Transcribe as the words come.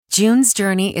June's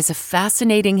Journey is a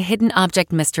fascinating hidden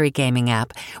object mystery gaming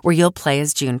app where you'll play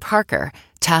as June Parker,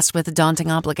 tasked with a daunting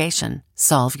obligation: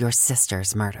 solve your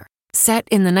sister's murder. Set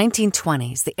in the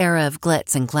 1920s, the era of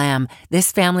glitz and glam,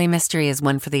 this family mystery is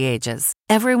one for the ages.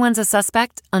 Everyone's a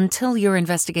suspect until your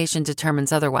investigation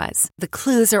determines otherwise. The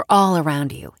clues are all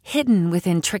around you, hidden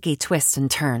within tricky twists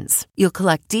and turns. You'll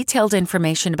collect detailed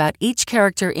information about each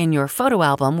character in your photo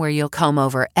album where you'll comb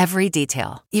over every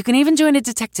detail. You can even join a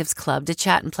detectives club to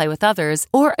chat and play with others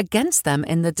or against them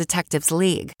in the Detectives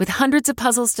League. With hundreds of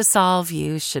puzzles to solve,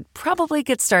 you should probably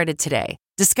get started today.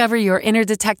 Discover your inner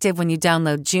detective when you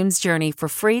download June's Journey for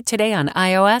free today on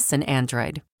iOS and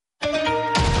Android.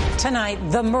 Tonight,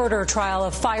 the murder trial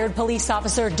of fired police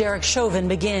officer Derek Chauvin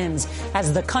begins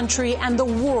as the country and the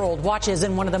world watches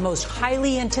in one of the most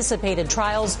highly anticipated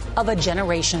trials of a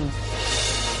generation.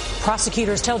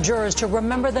 Prosecutors tell jurors to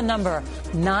remember the number,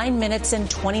 9 minutes and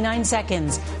 29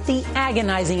 seconds, the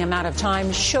agonizing amount of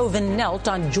time Chauvin knelt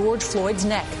on George Floyd's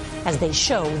neck, as they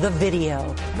show the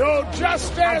video. No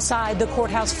justice! Outside the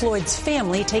courthouse, Floyd's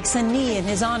family takes a knee in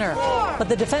his honor. But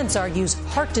the defense argues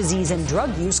heart disease and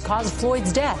drug use caused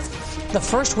Floyd's death. The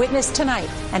first witness tonight,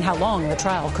 and how long the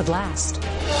trial could last.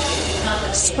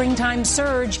 Springtime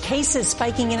surge, cases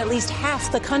spiking in at least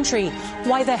half the country.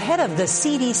 Why the head of the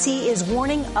CDC is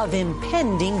warning of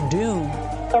impending doom.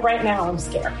 But right now I'm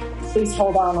scared. Please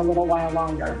hold on a little while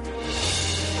longer.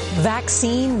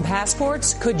 Vaccine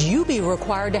passports? Could you be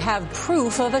required to have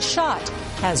proof of a shot?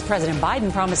 As President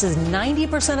Biden promises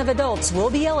 90% of adults will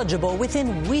be eligible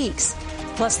within weeks.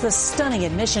 Plus the stunning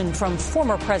admission from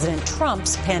former President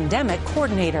Trump's pandemic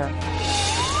coordinator.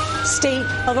 State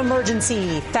of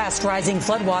emergency. Fast rising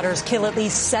floodwaters kill at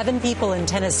least 7 people in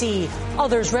Tennessee.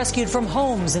 Others rescued from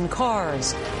homes and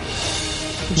cars.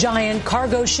 Giant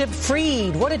cargo ship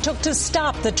freed. What it took to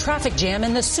stop the traffic jam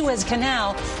in the Suez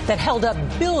Canal that held up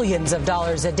billions of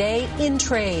dollars a day in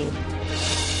trade.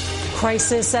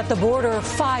 Crisis at the border.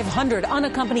 500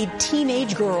 unaccompanied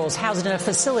teenage girls housed in a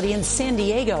facility in San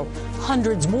Diego.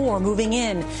 Hundreds more moving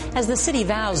in as the city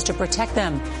vows to protect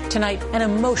them. Tonight, an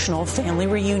emotional family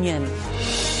reunion.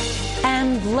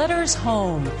 And letters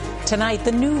home. Tonight,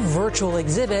 the new virtual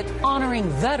exhibit honoring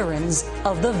veterans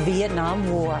of the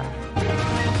Vietnam War.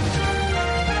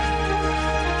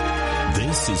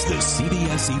 This is the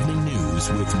CBS Evening News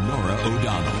with Norah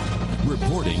O'Donnell,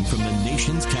 reporting from the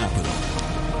nation's capital.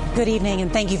 Good evening,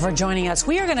 and thank you for joining us.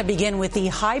 We are going to begin with the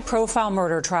high-profile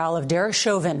murder trial of Derek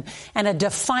Chauvin and a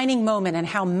defining moment in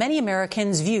how many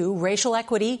Americans view racial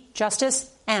equity,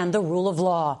 justice, and the rule of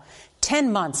law.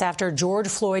 10 months after George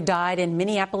Floyd died in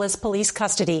Minneapolis police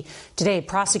custody, today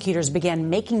prosecutors began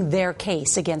making their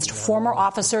case against former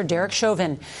officer Derek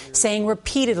Chauvin, saying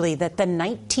repeatedly that the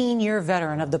 19-year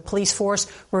veteran of the police force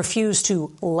refused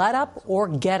to let up or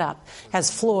get up as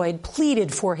Floyd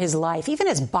pleaded for his life, even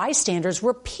as bystanders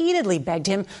repeatedly begged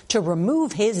him to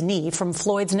remove his knee from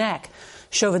Floyd's neck.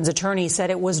 Chauvin's attorney said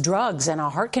it was drugs and a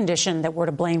heart condition that were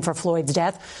to blame for Floyd's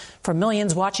death. For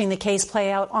millions watching the case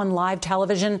play out on live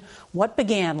television, what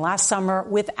began last summer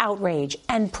with outrage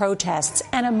and protests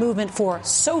and a movement for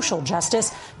social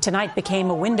justice tonight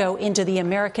became a window into the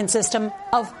American system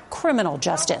of criminal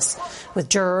justice, with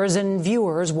jurors and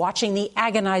viewers watching the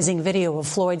agonizing video of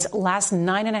Floyd's last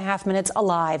 9.5 minutes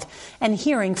alive and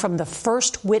hearing from the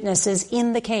first witnesses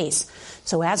in the case.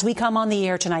 So as we come on the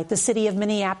air tonight, the city of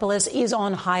Minneapolis is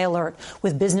on high alert,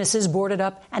 with businesses boarded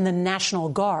up and the National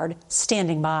Guard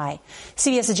standing by.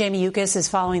 CBS's Jamie Yukas is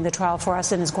following the trial for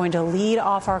us and is going to lead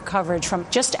off our coverage from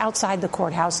just outside the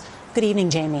courthouse. Good evening,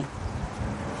 Jamie.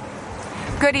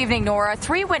 Good evening, Nora.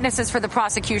 3 witnesses for the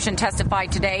prosecution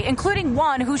testified today, including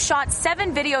one who shot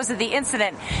 7 videos of the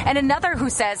incident and another who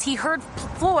says he heard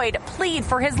Floyd plead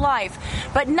for his life.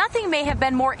 But nothing may have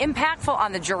been more impactful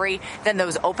on the jury than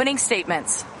those opening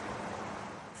statements.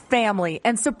 Family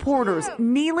and supporters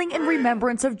kneeling in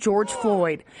remembrance of George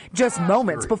Floyd, just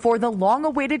moments before the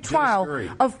long-awaited trial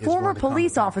of former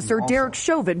police officer Derek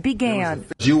Chauvin began.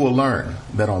 You will learn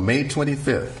that on May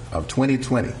 25th of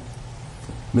 2020,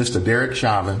 Mr. Derek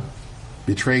Chauvin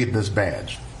betrayed this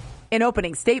badge. In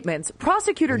opening statements,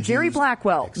 prosecutor Jerry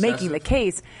Blackwell making the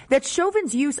case that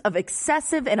Chauvin's use of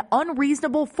excessive and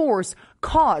unreasonable force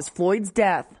caused Floyd's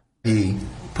death. He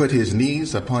put his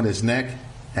knees upon his neck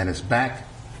and his back,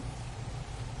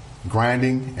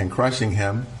 grinding and crushing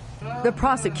him. The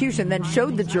prosecution then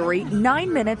showed the jury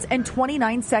 9 minutes and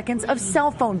 29 seconds of cell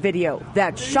phone video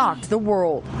that shocked the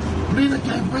world. I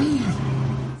can't breathe.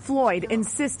 Floyd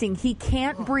insisting he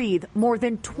can't breathe more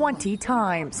than 20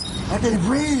 times. I can't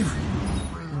breathe.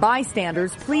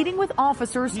 Bystanders pleading with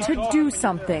officers to do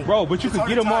something. Bro, but you could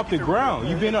get him off the ground.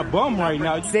 You've been a bum right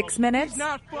now. 6 minutes,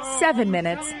 7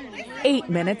 minutes, 8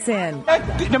 minutes in.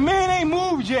 The man ain't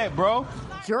moved yet, bro.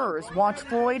 Jurors watched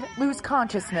Floyd lose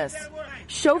consciousness.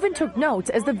 Chauvin took notes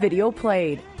as the video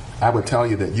played. I would tell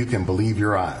you that you can believe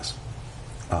your eyes,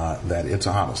 that it's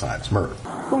a homicide, it's murder.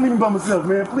 Don't leave me by myself,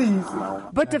 man, please.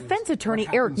 But defense attorney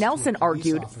Eric Nelson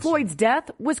argued Floyd's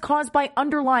death was caused by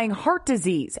underlying heart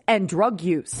disease and drug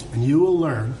use. And you will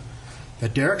learn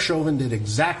that Derek Chauvin did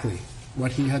exactly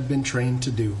what he had been trained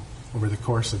to do over the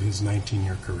course of his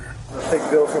 19-year career.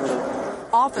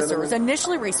 Officers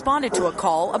initially responded to a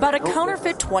call about a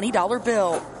counterfeit $20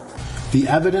 bill. The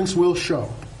evidence will show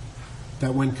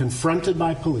that when confronted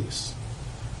by police,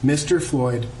 Mr.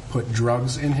 Floyd put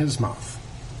drugs in his mouth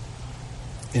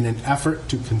in an effort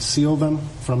to conceal them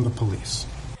from the police.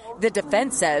 The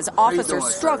defense says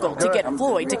officers struggled to get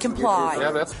Floyd to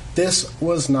comply. This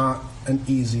was not an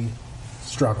easy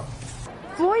struggle.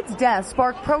 Floyd's death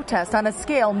sparked protests on a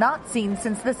scale not seen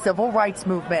since the civil rights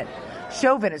movement.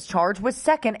 Chauvin is charged with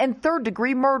second and third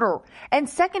degree murder and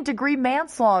second degree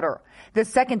manslaughter. The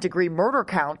second degree murder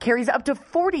count carries up to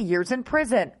 40 years in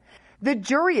prison. The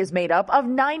jury is made up of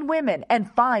 9 women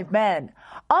and 5 men.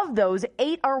 Of those,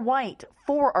 8 are white,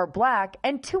 4 are black,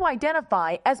 and 2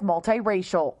 identify as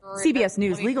multiracial. CBS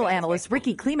News legal analyst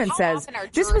Ricky Kleeman says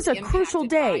this was a crucial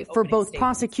day for both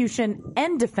prosecution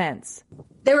and defense.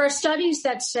 There are studies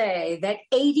that say that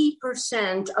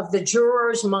 80% of the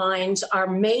jurors' minds are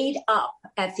made up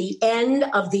at the end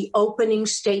of the opening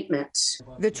statements.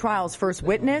 The trial's first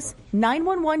witness,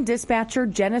 911 dispatcher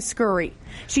Jenna Scurry.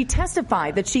 She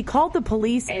testified that she called the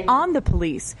police on the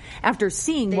police after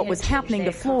seeing what was happening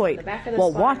to Floyd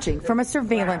while watching from a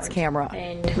surveillance camera.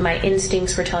 And my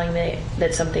instincts were telling me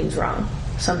that something's wrong.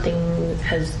 Something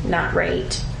is not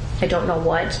right. I don't know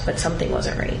what, but something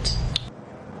wasn't right.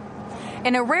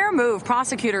 In a rare move,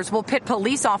 prosecutors will pit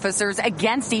police officers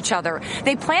against each other.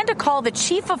 They plan to call the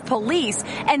chief of police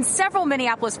and several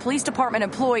Minneapolis Police Department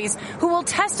employees who will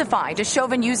testify to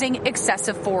Chauvin using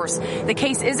excessive force. The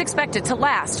case is expected to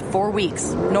last 4 weeks.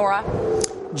 Norah?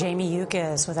 Jamie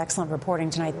Yukas with excellent reporting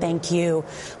tonight. Thank you.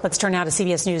 Let's turn now to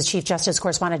CBS News Chief Justice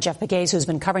Correspondent Jeff Pegues, who's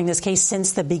been covering this case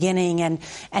since the beginning.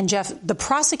 And Jeff, the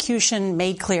prosecution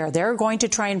made clear they're going to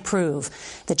try and prove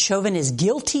that Chauvin is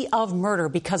guilty of murder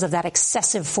because of that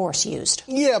excessive force used.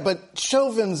 Yeah, but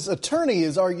Chauvin's attorney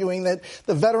is arguing that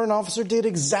the veteran officer did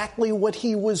exactly what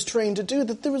he was trained to do,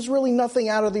 that there was really nothing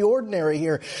out of the ordinary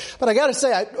here. But I got to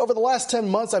say, over the last 10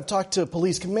 months, I've talked to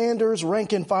police commanders,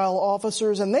 rank-and-file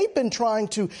officers, and they've been trying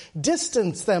to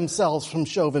distance themselves from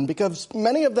Chauvin because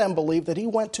many of them believe that he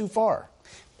went too far.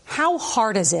 How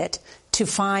hard is it to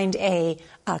find a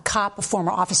cop, a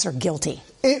former officer, guilty?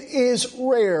 It is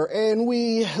rare, and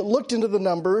we looked into the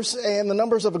numbers, and the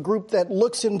numbers of a group that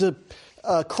looks into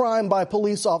crime by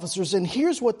police officers, and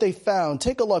here's what they found.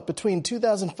 Take a look. Between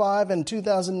 2005 and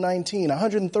 2019,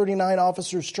 139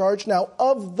 officers charged. Now,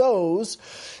 of those,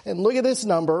 and look at this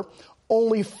number,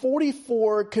 only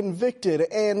 44 convicted.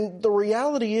 And the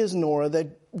reality is, Norah,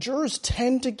 that jurors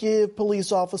tend to give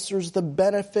police officers the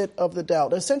benefit of the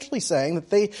doubt, essentially saying that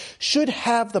they should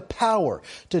have the power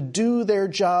to do their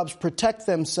jobs, protect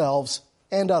themselves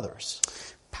and others.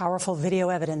 Powerful video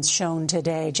evidence shown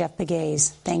today. Jeff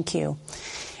Pegues, thank you.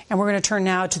 And we're going to turn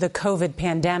now to the COVID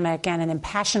pandemic and an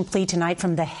impassioned plea tonight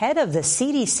from the head of the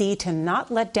CDC to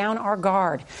not let down our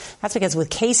guard. That's because with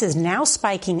cases now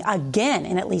spiking again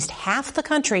in at least half the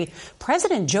country,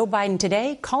 President Joe Biden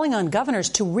today calling on governors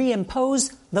to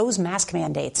reimpose those mask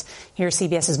mandates. Here's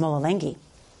CBS's Mola Lenghi.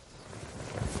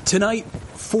 Tonight,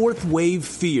 fourth wave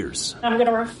fears. I'm going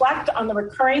to reflect on the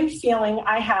recurring feeling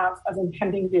I have of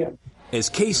impending doom. As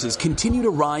cases continue to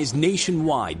rise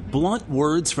nationwide, blunt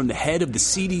words from the head of the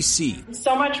CDC.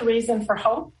 So much reason for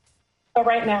hope, but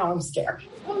right now I'm scared.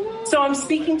 So I'm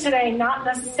speaking today not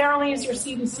necessarily as your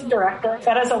CDC director,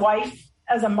 but as a wife,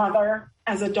 as a mother,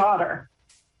 as a daughter,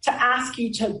 to ask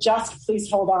you to just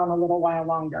please hold on a little while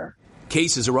longer.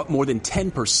 Cases are up more than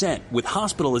 10%, with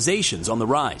hospitalizations on the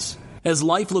rise, as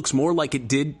life looks more like it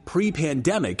did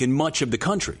pre-pandemic in much of the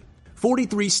country.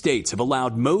 43 states have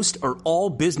allowed most or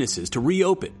all businesses to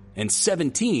reopen, and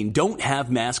 17 don't have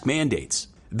mask mandates.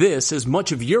 This, as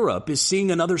much of Europe is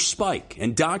seeing another spike,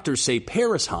 and doctors say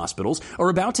Paris hospitals are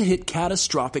about to hit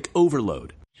catastrophic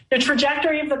overload. The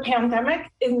trajectory of the pandemic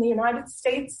in the United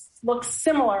States looks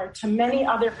similar to many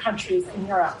other countries in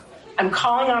Europe. I'm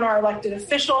calling on our elected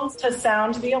officials to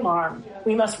sound the alarm.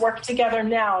 We must work together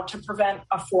now to prevent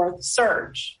a fourth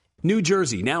surge. New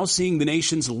Jersey now seeing the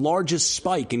nation's largest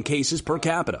spike in cases per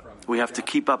capita. We have to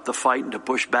keep up the fight and to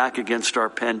push back against our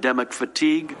pandemic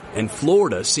fatigue. And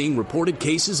Florida seeing reported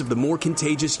cases of the more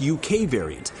contagious UK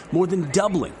variant, more than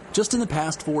doubling just in the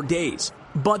past 4 days.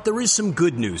 But there is some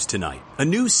good news tonight. A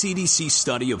new CDC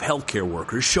study of healthcare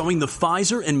workers showing the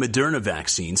Pfizer and Moderna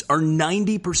vaccines are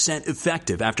 90%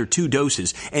 effective after 2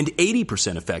 doses and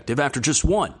 80% effective after just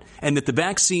 1, and that the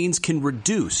vaccines can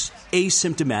reduce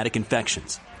asymptomatic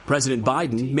infections. President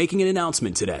Biden making an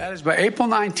announcement today. That is by April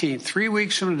 19th, 3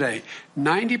 weeks from today,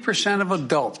 90% of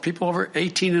adults, people over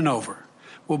 18 and over,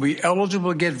 will be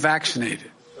eligible to get vaccinated.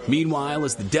 Meanwhile,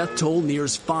 as the death toll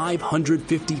nears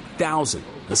 550,000,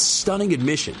 a stunning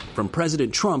admission from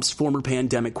President Trump's former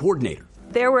pandemic coordinator.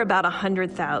 There were about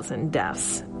 100,000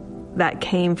 deaths that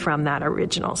came from that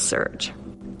original surge.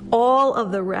 All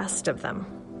of the rest of them,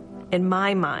 in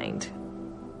my mind,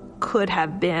 could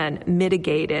have been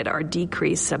mitigated or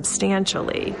decreased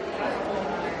substantially.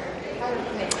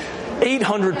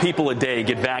 800 people a day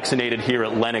get vaccinated here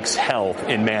at Lenox Health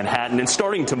in Manhattan. And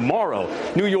starting tomorrow,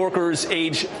 New Yorkers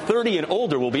age 30 and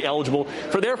older will be eligible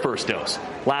for their first dose.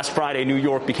 Last Friday, New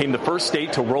York became the first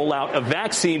state to roll out a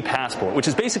vaccine passport, which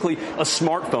is basically a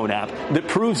smartphone app that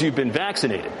proves you've been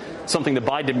vaccinated, something the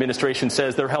Biden administration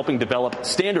says they're helping develop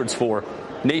standards for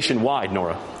nationwide,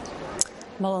 Norah.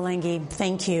 Molalenghi,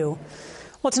 thank you.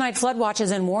 Well, tonight, flood watches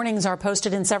and warnings are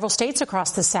posted in several states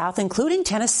across the South, including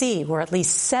Tennessee, where at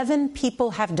least 7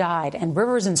 people have died and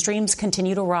rivers and streams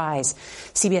continue to rise.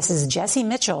 CBS's Jesse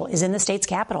Mitchell is in the state's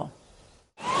capital.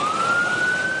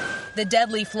 The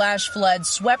deadly flash flood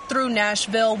swept through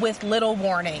Nashville with little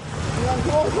warning.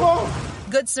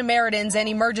 Good Samaritans and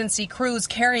emergency crews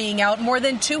carrying out more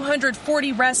than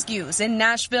 240 rescues in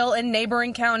Nashville and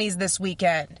neighboring counties this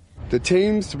weekend. The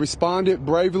teams responded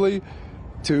bravely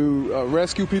to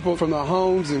rescue people from their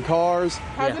homes and cars.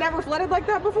 Has it ever flooded like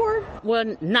that before?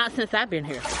 Well, not since I've been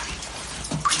here.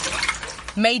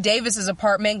 Mae Davis's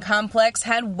apartment complex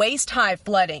had waist-high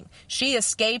flooding. She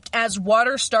escaped as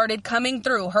water started coming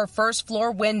through her first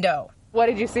floor window. What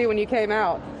did you see when you came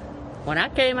out? When I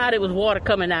came out, it was water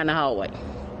coming down the hallway.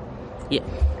 Yeah.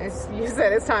 You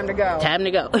said it's time to go. Time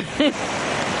to go.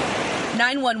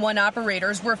 911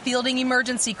 operators were fielding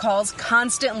emergency calls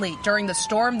constantly during the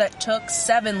storm that took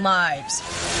 7 lives.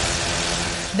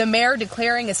 The mayor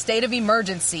declaring a state of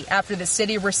emergency after the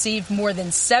city received more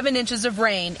than 7 inches of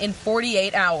rain in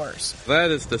 48 hours.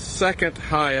 That is the second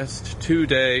highest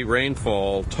 2-day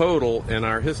rainfall total in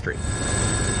our history.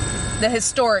 The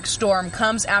historic storm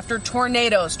comes after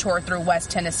tornadoes tore through West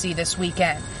Tennessee this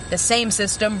weekend. The same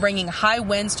system bringing high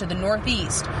winds to the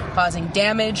northeast, causing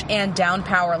damage and down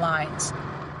power lines.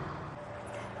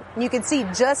 You can see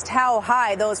just how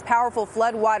high those powerful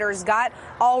floodwaters got.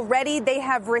 Already they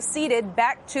have receded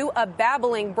back to a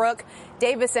babbling brook.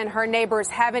 Davis and her neighbors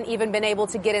haven't even been able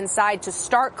to get inside to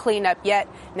start cleanup yet.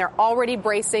 And they're already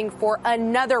bracing for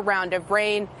another round of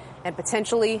rain and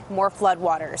potentially more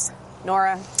floodwaters.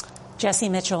 Norah. Jesse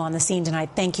Mitchell on the scene tonight.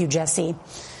 Thank you, Jesse.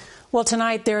 Well,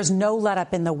 tonight, there's no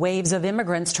let-up in the waves of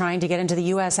immigrants trying to get into the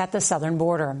U.S. at the southern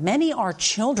border. Many are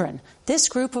children. This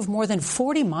group of more than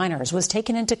 40 minors was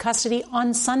taken into custody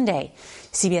on Sunday.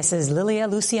 CBS's Lilia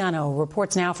Luciano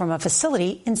reports now from a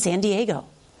facility in San Diego.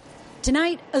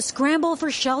 Tonight, a scramble for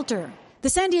shelter. The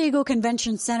San Diego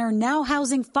Convention Center now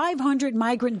housing 500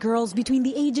 migrant girls between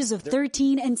the ages of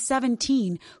 13 and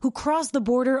 17 who crossed the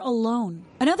border alone.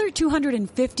 Another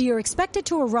 250 are expected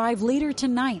to arrive later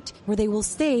tonight, where they will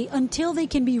stay until they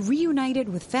can be reunited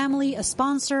with family, a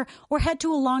sponsor, or head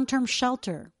to a long-term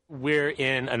shelter. We're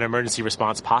in an emergency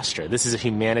response posture. This is a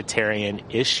humanitarian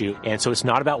issue. And so it's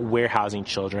not about warehousing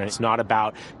children. It's not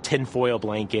about tinfoil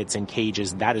blankets and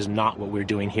cages. That is not what we're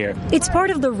doing here. It's part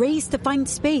of the race to find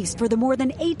space for the more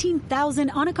than 18,000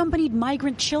 unaccompanied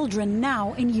migrant children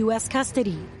now in U.S.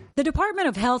 custody. The Department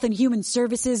of Health and Human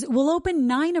Services will open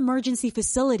 9 emergency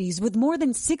facilities with more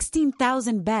than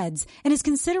 16,000 beds and is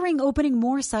considering opening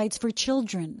more sites for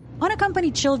children.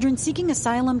 Unaccompanied children seeking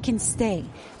asylum can stay,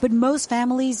 but most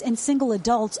families and single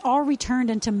adults are returned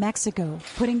into Mexico,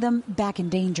 putting them back in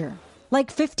danger.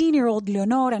 Like 15-year-old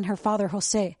Leonor and her father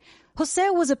Jose. Jose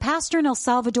was a pastor in El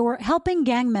Salvador helping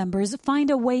gang members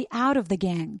find a way out of the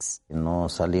gangs. Had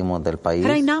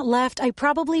I not left, I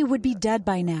probably would be dead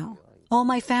by now. All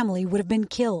my family would have been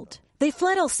killed. They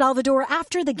fled El Salvador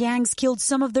after the gangs killed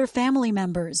some of their family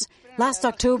members. Last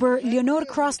October, Leonor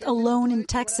crossed alone in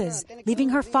Texas, leaving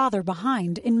her father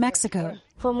behind in Mexico.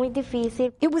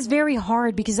 It was very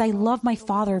hard because I love my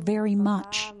father very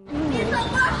much.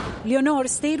 Leonor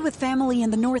stayed with family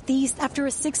in the Northeast after a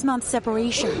 6-month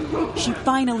separation. She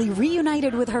finally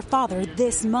reunited with her father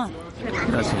this month.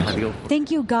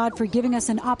 Thank you, God, for giving us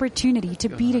an opportunity to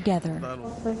be together.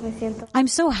 I'm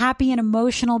so happy and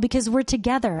emotional because we're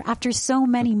together after so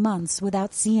many months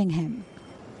without seeing him.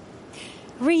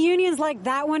 Reunions like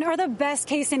that one are the best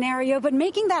case scenario, but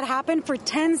making that happen for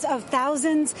tens of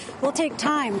thousands will take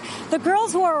time. The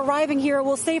girls who are arriving here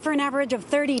will stay for an average of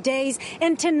 30 days,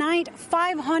 and tonight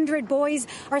 500 boys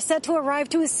are set to arrive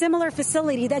to a similar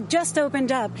facility that just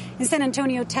opened up in San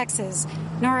Antonio, Texas.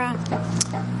 Norah.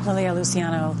 Lilia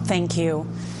Luciano, thank you.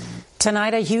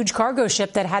 Tonight, a huge cargo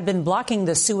ship that had been blocking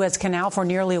the Suez Canal for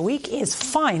nearly a week is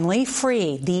finally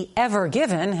free. The Ever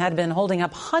Given had been holding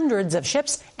up hundreds of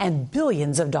ships and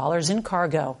billions of dollars in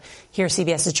cargo. Here's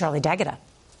CBS's Charlie D'Agata.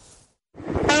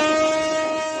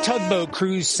 Tugboat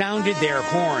crews sounded their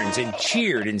horns and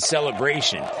cheered in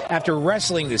celebration after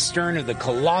wresting the stern of the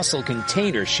colossal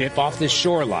container ship off the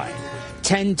shoreline.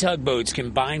 10 tugboats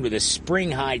combined with a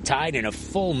spring-high tide and a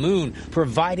full moon,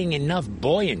 providing enough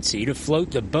buoyancy to float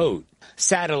the boat.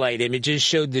 Satellite images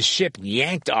showed the ship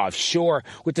yanked offshore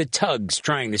with the tugs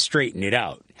trying to straighten it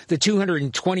out. The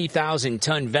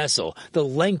 220,000-ton vessel, the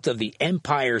length of the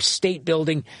Empire State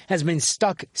Building, has been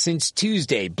stuck since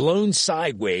Tuesday, blown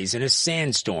sideways in a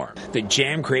sandstorm. The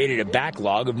jam created a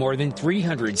backlog of more than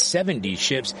 370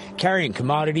 ships carrying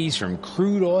commodities from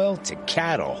crude oil to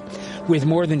cattle. With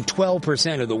more than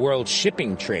 12% of the world's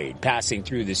shipping trade passing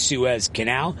through the Suez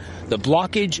Canal, the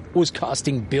blockage was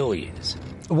costing billions.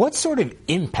 What sort of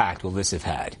impact will this have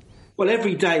had? Well,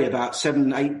 every day about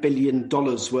 $7-8 billion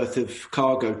worth of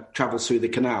cargo travels through the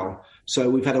canal. So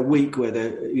we've had a week where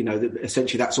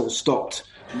essentially that's all stopped.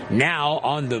 Now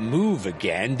on the move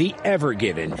again, the Ever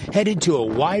Given headed to a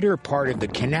wider part of the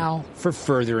canal for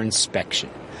further inspection.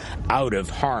 Out of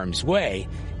harm's way,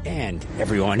 and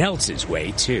everyone else's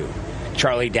way too.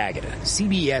 Charlie D'Agata,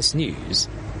 CBS News,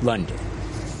 London.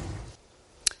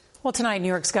 Well, tonight, New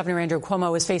York's Governor Andrew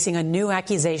Cuomo is facing a new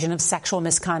accusation of sexual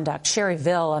misconduct. Sherry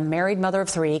Ville, a married mother of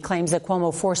 3, claims that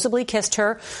Cuomo forcibly kissed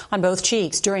her on both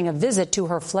cheeks during a visit to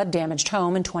her flood-damaged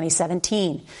home in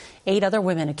 2017. 8 other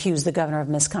women accuse the governor of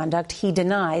misconduct. He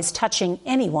denies touching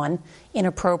anyone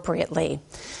inappropriately.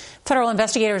 Federal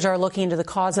investigators are looking into the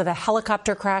cause of a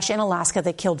helicopter crash in Alaska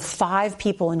that killed 5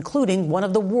 people, including one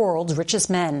of the world's richest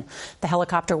men. The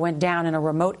helicopter went down in a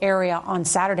remote area on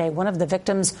Saturday. One of the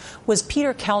victims was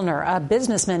Peter Kellner, a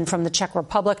businessman from the Czech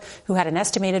Republic who had an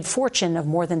estimated fortune of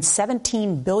more than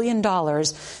 $17 billion.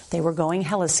 They were going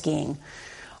heliskiing.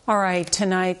 All right,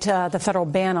 tonight, the federal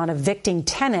ban on evicting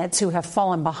tenants who have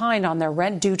fallen behind on their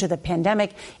rent due to the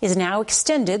pandemic is now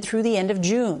extended through the end of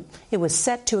June. It was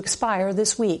set to expire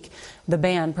this week. The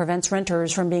ban prevents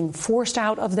renters from being forced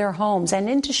out of their homes and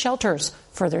into shelters,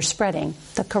 further spreading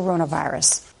the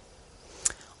coronavirus.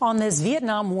 On this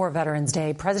Vietnam War Veterans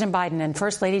Day, President Biden and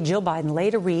First Lady Jill Biden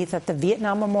laid a wreath at the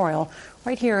Vietnam Memorial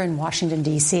right here in Washington,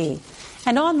 D.C.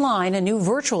 And online, a new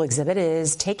virtual exhibit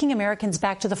is taking Americans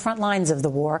back to the front lines of the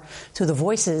war through the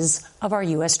voices of our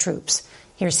U.S. troops.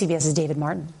 Here's CBS's David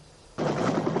Martin.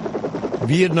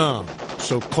 Vietnam,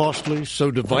 so costly, so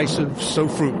divisive, so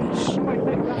fruitless.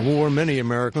 A war many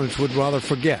Americans would rather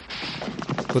forget.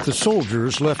 But the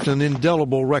soldiers left an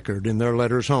indelible record in their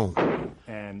letters home,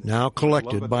 now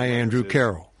collected by Andrew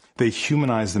Carroll. They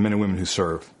humanize the men and women who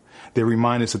serve. They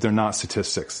remind us that they're not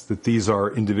statistics, that these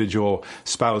are individual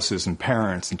spouses and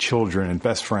parents and children and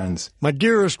best friends. My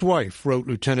dearest wife, wrote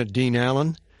Lieutenant Dean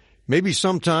Allen, maybe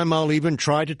sometime I'll even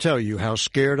try to tell you how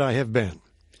scared I have been.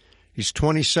 He's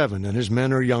 27 and his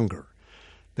men are younger.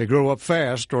 They grow up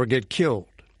fast or get killed.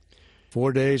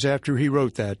 4 days after he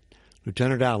wrote that,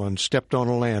 Lieutenant Allen stepped on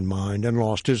a landmine and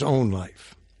lost his own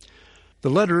life. The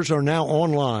letters are now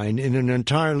online in an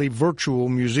entirely virtual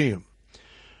museum.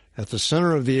 At the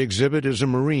center of the exhibit is a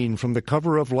Marine from the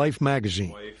cover of Life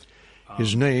magazine.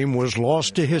 His name was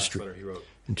lost to history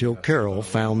until Carroll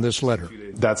found this letter.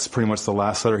 That's pretty much the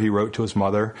last letter he wrote to his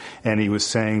mother, and he was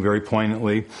saying very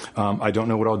poignantly, I don't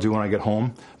know what I'll do when I get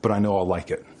home, but I know I'll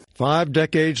like it. 5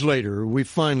 decades later, we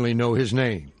finally know his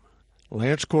name,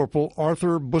 Lance Corporal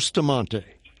Arthur Bustamante.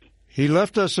 He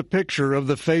left us a picture of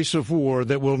the face of war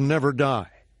that will never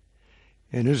die,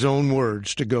 and his own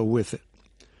words to go with it.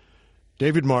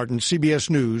 David Martin, CBS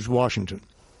News, Washington.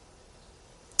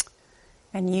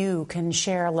 And you can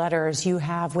share letters you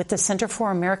have with the Center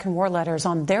for American War Letters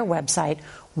on their website,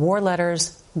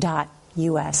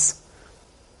 warletters.us.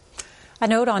 A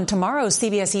note on tomorrow's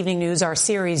CBS Evening News, our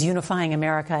series Unifying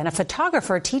America, and a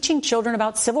photographer teaching children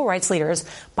about civil rights leaders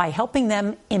by helping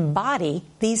them embody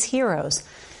these heroes.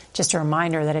 Just a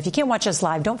reminder that if you can't watch us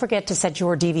live, don't forget to set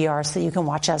your DVR so that you can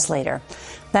watch us later.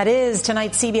 That is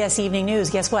tonight's CBS Evening News.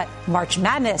 Guess what? March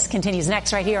Madness continues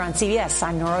next right here on CBS.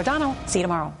 I'm Norah O'Donnell. See you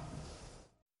tomorrow.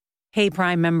 Hey,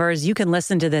 Prime members, you can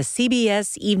listen to the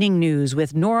CBS Evening News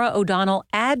with Norah O'Donnell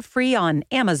ad-free on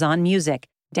Amazon Music.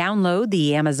 Download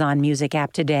the Amazon Music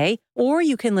app today, or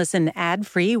you can listen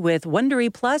ad-free with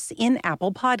Wondery Plus in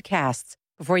Apple Podcasts.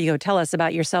 Before you go, tell us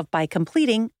about yourself by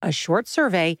completing a short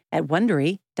survey at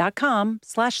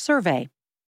Wondery.com/survey.